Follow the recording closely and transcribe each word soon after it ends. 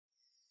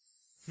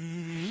Bismillah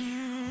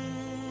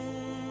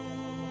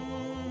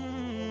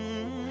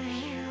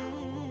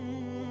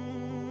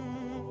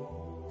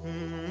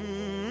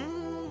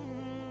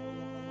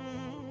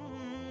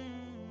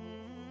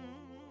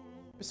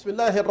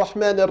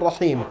ar-Rahman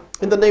ar-Rahim.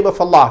 In the name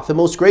of Allah, the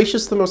most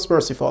gracious, the most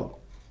merciful.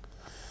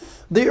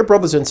 Dear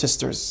brothers and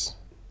sisters,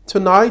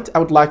 tonight I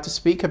would like to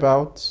speak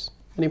about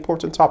an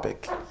important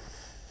topic.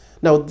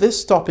 Now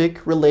this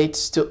topic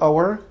relates to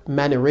our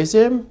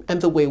mannerism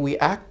and the way we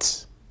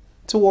act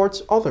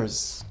towards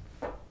others.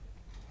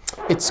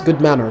 It's good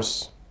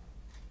manners.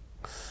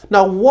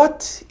 Now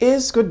what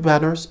is good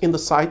manners in the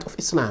sight of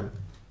Islam?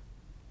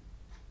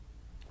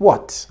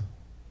 What?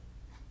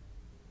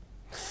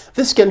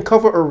 This can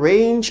cover a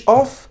range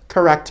of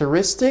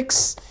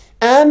characteristics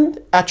and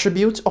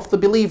attributes of the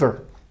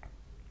believer.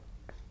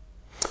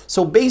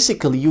 So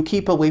basically, you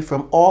keep away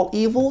from all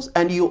evils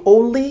and you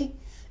only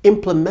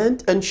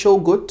implement and show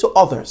good to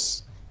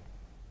others.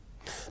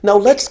 Now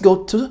let's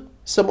go to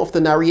some of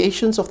the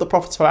narrations of the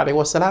Prophet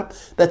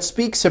ﷺ that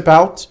speaks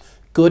about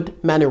good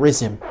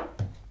mannerism.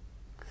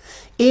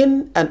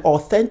 In an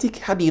authentic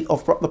hadith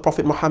of the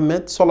Prophet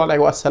Muhammad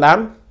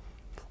ﷺ,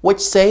 which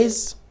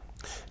says,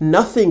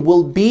 nothing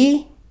will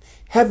be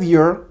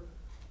heavier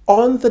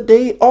on the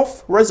day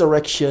of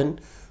resurrection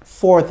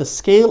for the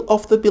scale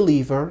of the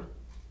believer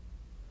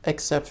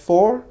except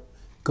for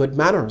good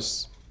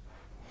manners.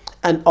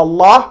 And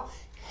Allah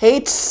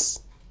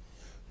hates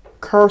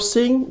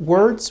cursing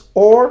words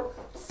or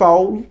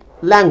foul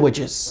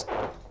languages.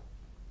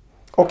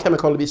 Now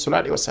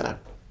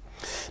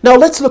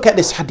let's look at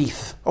this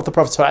hadith of the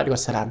Prophet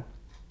ﷺ.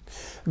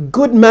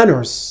 Good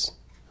manners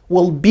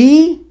will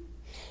be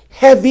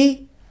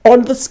heavy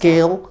on the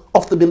scale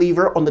of the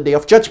believer on the day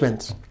of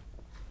judgment.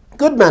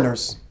 Good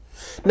manners.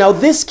 Now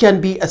this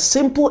can be as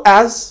simple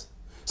as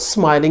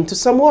smiling to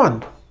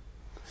someone,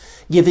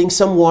 giving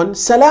someone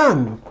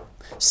salam,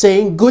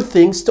 saying good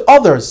things to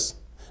others,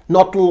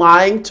 not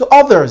lying to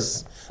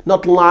others,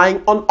 not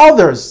lying on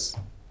others.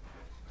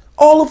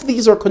 All of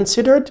these are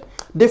considered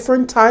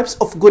different types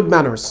of good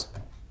manners.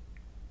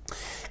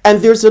 And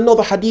there's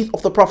another hadith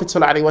of the Prophet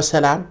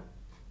ﷺ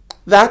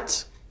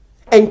that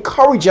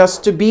encourage us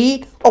to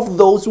be of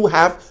those who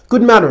have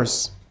good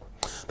manners.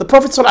 The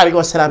Prophet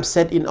ﷺ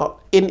said in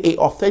a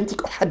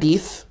authentic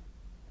hadith,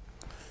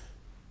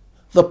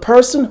 the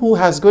person who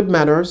has good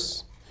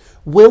manners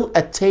will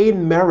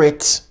attain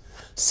merit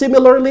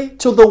similarly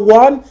to the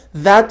one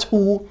that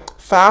who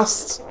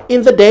fasts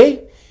in the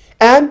day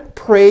and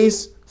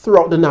prays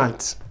throughout the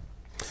night.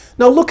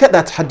 Now look at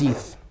that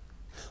hadith.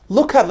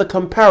 Look at the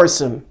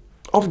comparison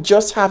of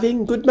just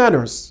having good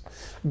manners,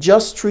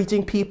 just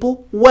treating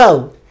people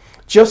well,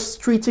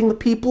 just treating the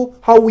people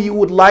how you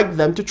would like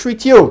them to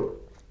treat you.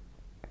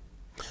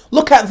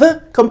 Look at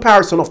the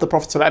comparison of the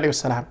Prophet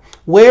ﷺ,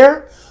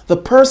 where the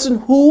person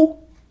who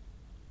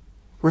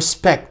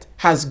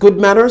has good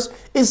manners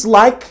is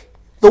like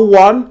the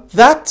one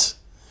that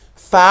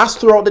fasts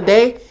throughout the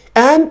day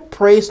and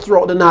prays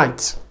throughout the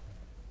night.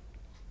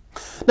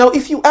 Now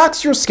if you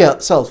ask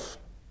yourself,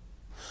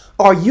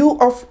 are you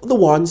of the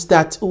ones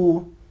that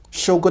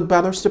show good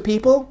manners to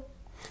people?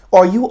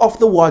 Are you of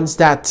the ones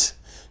that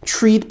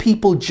treat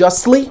people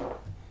justly?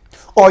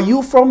 Are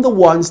you from the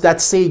ones that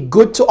say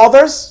good to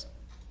others?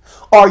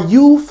 Are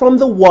you from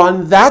the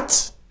one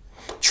that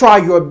try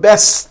your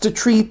best to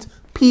treat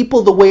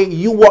people the way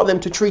you want them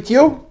to treat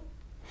you?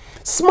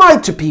 Smile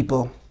to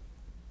people.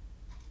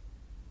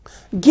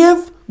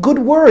 Give good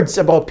words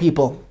about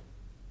people.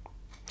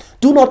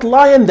 Do not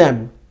lie on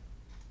them.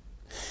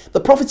 The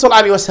Prophet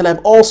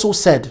ﷺ also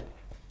said,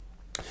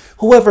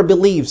 whoever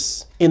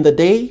believes in the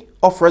day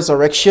of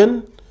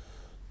resurrection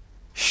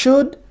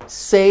should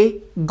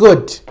say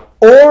good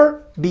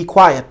or be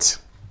quiet.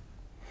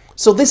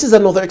 So this is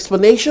another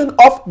explanation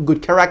of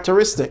good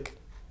characteristic.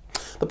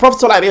 The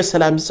Prophet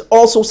ﷺ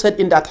also said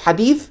in that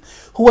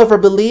hadith, whoever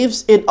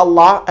believes in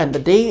Allah and the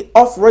day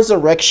of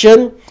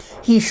resurrection,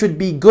 he should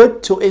be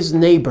good to his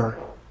neighbor.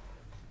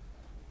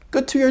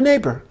 Good to your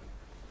neighbor.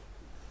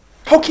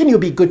 How can you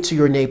be good to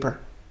your neighbor?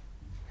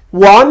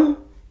 One,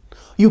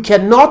 you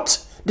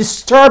cannot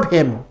disturb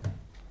him.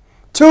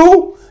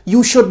 Two,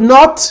 you should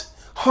not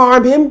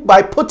harm him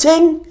by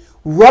putting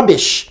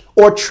rubbish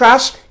or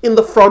trash in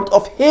the front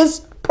of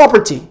his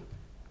property.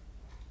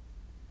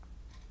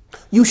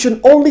 You should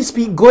only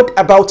speak good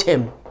about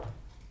him.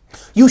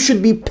 You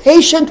should be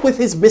patient with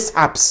his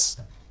mishaps.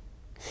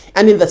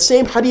 And in the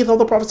same hadith of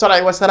the Prophet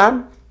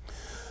ﷺ,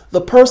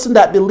 the person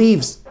that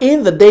believes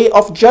in the day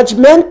of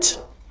judgment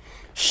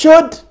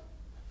should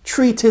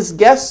treat his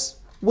guests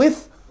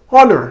with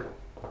honor.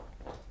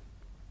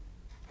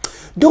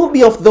 Don't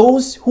be of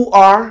those who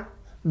are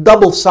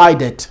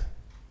double-sided.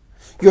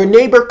 Your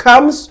neighbor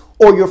comes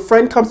or your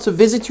friend comes to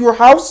visit your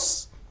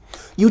house.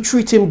 You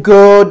treat him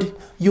good.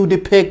 You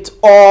depict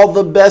all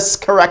the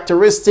best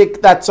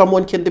characteristic that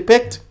someone can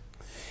depict.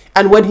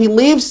 And when he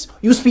leaves,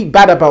 you speak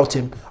bad about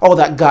him. Oh,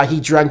 that guy, he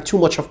drank too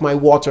much of my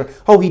water.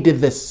 Oh, he did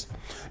this.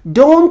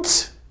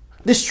 Don't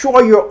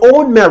destroy your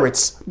own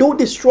merits. Don't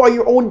destroy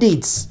your own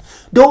deeds.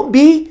 Don't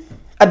be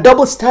a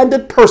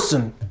double-standard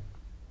person.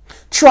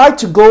 Try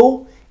to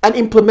go and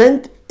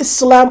implement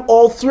Islam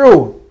all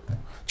through.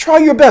 Try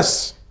your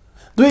best.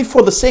 Do it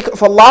for the sake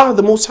of Allah,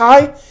 the Most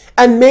High,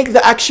 and make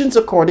the actions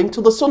according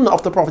to the Sunnah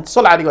of the Prophet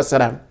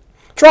ﷺ.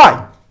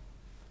 Try.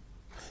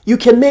 You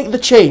can make the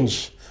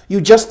change. You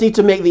just need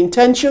to make the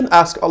intention,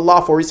 ask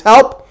Allah for His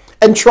help,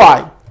 and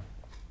try.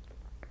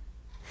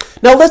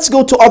 Now let's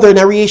go to other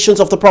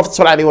narrations of the Prophet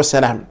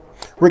ﷺ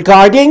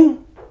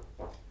regarding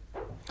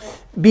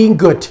being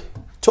good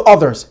to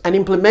others and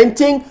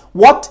implementing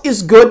what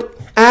is good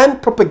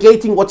and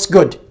propagating what's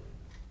good.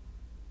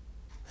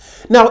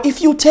 Now,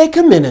 if you take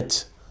a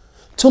minute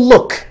to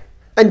look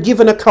and give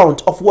an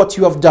account of what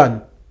you have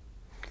done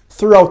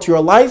throughout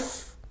your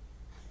life,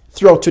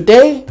 throughout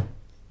today,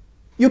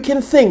 you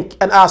can think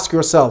and ask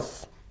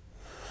yourself,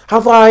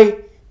 have I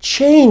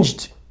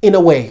changed in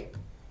a way?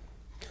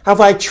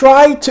 Have I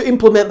tried to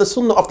implement the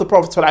Sunnah of the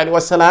Prophet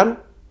ﷺ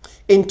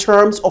in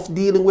terms of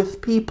dealing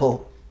with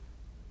people?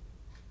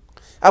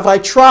 Have I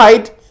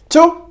tried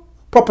to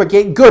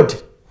propagate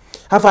good?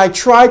 Have I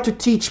tried to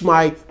teach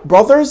my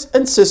brothers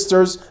and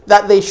sisters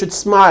that they should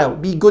smile,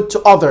 be good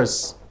to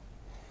others?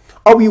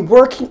 Are we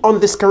working on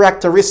these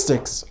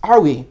characteristics? Are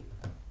we?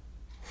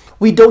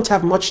 We don't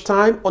have much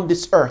time on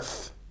this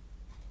earth.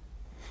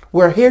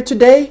 We're here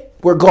today,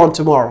 we're gone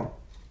tomorrow.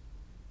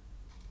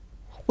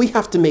 We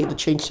have to make the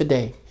change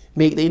today.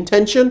 Make the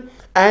intention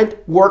and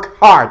work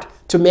hard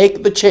to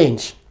make the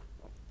change.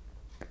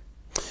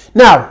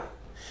 Now,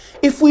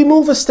 if we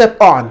move a step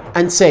on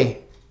and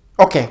say,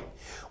 okay,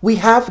 we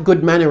have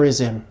good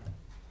mannerism,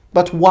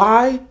 but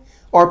why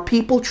are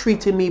people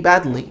treating me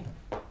badly?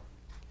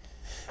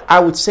 I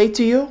would say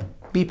to you,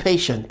 be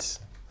patient.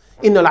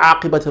 إِنَّ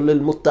الْعَاقِبَةَ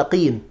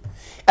لِلْمُتَّقِينَ.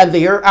 And the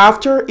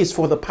hereafter is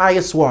for the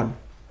pious one.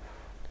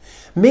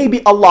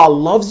 Maybe Allah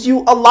loves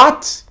you a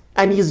lot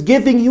and He's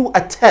giving you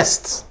a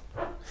test.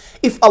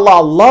 If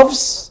Allah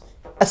loves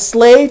a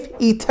slave,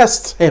 He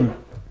tests him.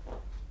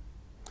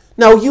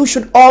 Now you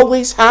should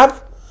always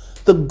have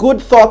the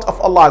good thought of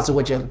Allah Azza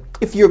wa Jal.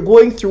 If you're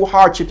going through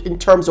hardship in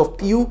terms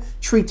of you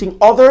treating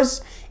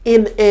others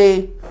in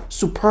a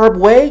superb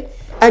way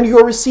and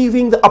you're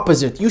receiving the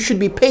opposite, you should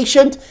be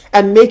patient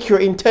and make your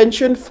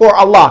intention for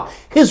Allah,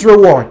 His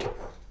reward.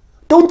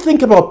 Don't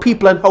think about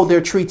people and how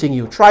they're treating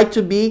you. Try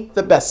to be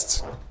the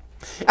best.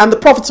 And the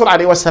Prophet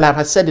ﷺ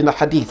has said in a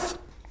hadith,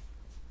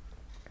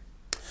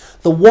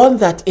 the one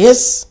that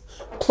is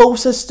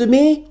closest to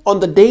me on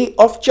the day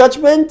of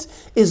judgment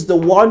is the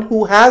one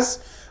who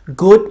has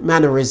good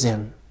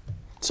mannerism.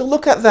 So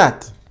look at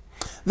that.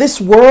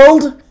 This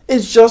world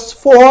is just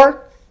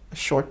for a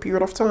short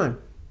period of time.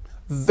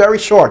 Very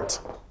short.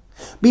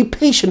 Be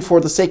patient for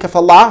the sake of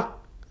Allah.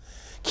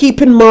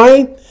 Keep in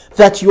mind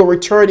that you're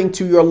returning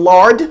to your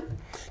Lord.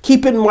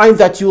 Keep in mind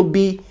that you'll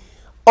be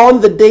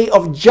on the day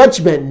of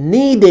judgment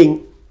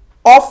needing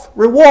of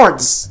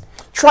rewards.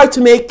 Try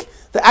to make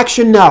the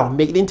action now.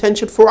 Make the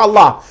intention for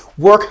Allah.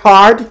 Work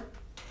hard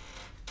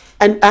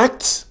and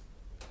act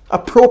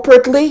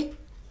appropriately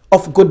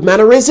of good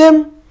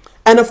mannerism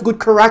and of good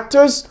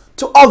characters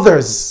to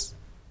others.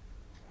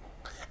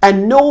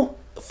 And know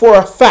for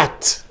a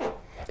fact,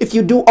 if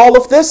you do all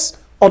of this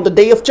on the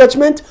day of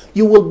judgment,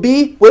 you will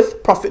be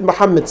with Prophet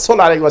Muhammad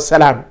sallallahu alaihi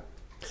wasallam.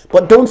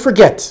 But don't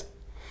forget,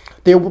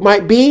 there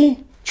might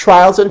be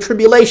trials and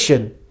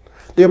tribulation.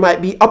 There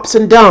might be ups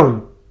and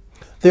downs.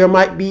 There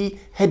might be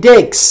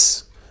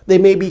headaches. There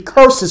may be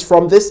curses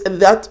from this and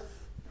that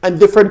and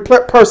different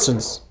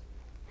persons.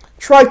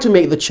 Try to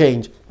make the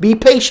change. Be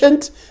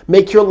patient.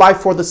 Make your life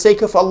for the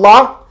sake of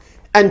Allah.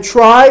 And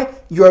try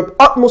your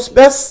utmost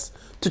best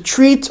to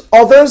treat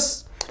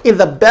others in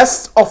the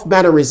best of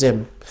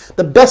mannerism,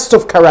 the best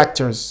of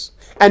characters.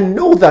 And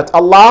know that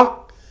Allah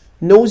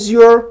knows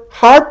your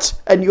heart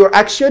and your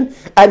action,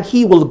 and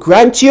He will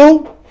grant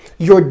you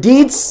your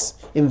deeds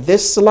in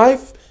this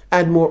life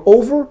and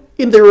moreover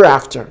in the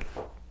hereafter.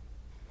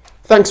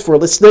 Thanks for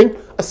listening.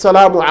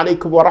 Assalamu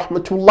alaikum wa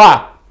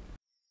rahmatullah.